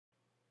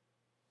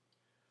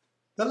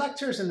The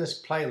lectures in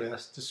this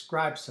playlist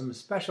describe some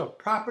special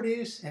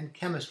properties and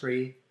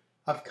chemistry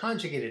of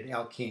conjugated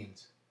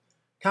alkenes,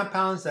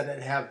 compounds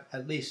that have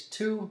at least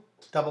two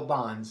double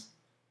bonds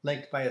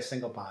linked by a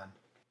single bond.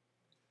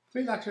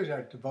 3 lectures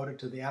are devoted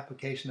to the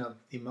application of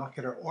the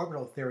molecular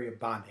orbital theory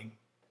of bonding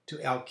to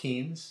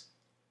alkenes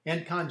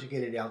and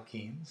conjugated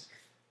alkenes,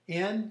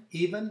 and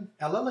even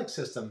allylic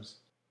systems,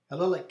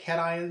 allylic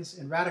cations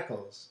and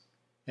radicals,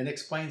 and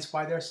explains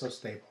why they're so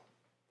stable.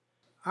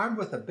 Armed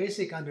with a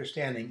basic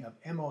understanding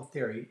of MO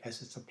theory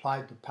as it's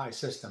applied to pi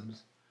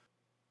systems,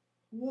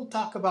 we'll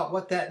talk about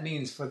what that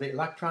means for the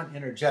electron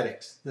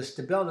energetics, the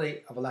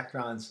stability of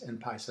electrons in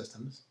pi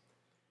systems,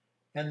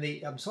 and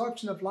the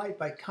absorption of light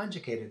by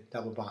conjugated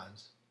double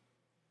bonds.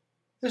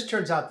 This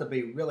turns out to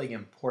be really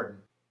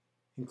important,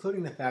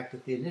 including the fact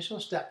that the initial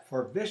step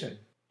for vision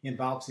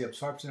involves the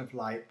absorption of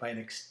light by an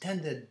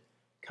extended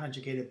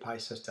conjugated pi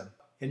system.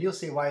 And you'll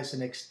see why it's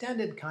an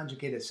extended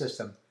conjugated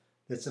system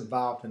that's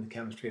involved in the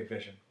chemistry of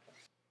vision.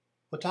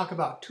 We'll talk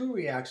about 2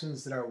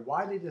 reactions that are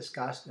widely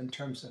discussed in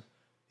terms of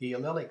the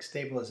allylic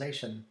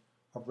stabilization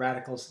of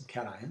radicals and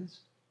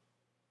cations.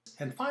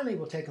 And finally,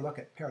 we'll take a look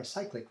at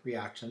paracyclic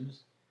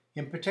reactions,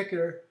 in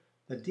particular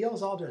the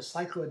Diels-Alder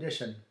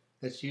cycloaddition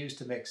that's used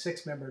to make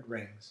 6-membered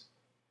rings.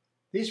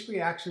 These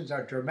reactions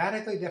are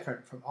dramatically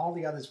different from all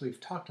the others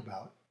we've talked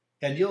about,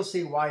 and you'll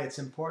see why it's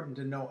important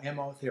to know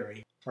MO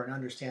theory for an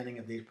understanding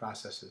of these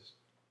processes.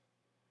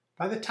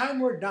 By the time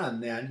we're done,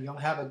 then, you'll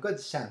have a good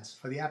sense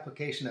for the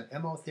application of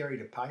MO theory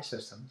to pi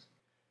systems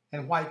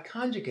and why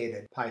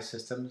conjugated pi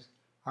systems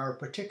are of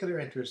particular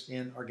interest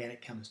in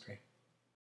organic chemistry.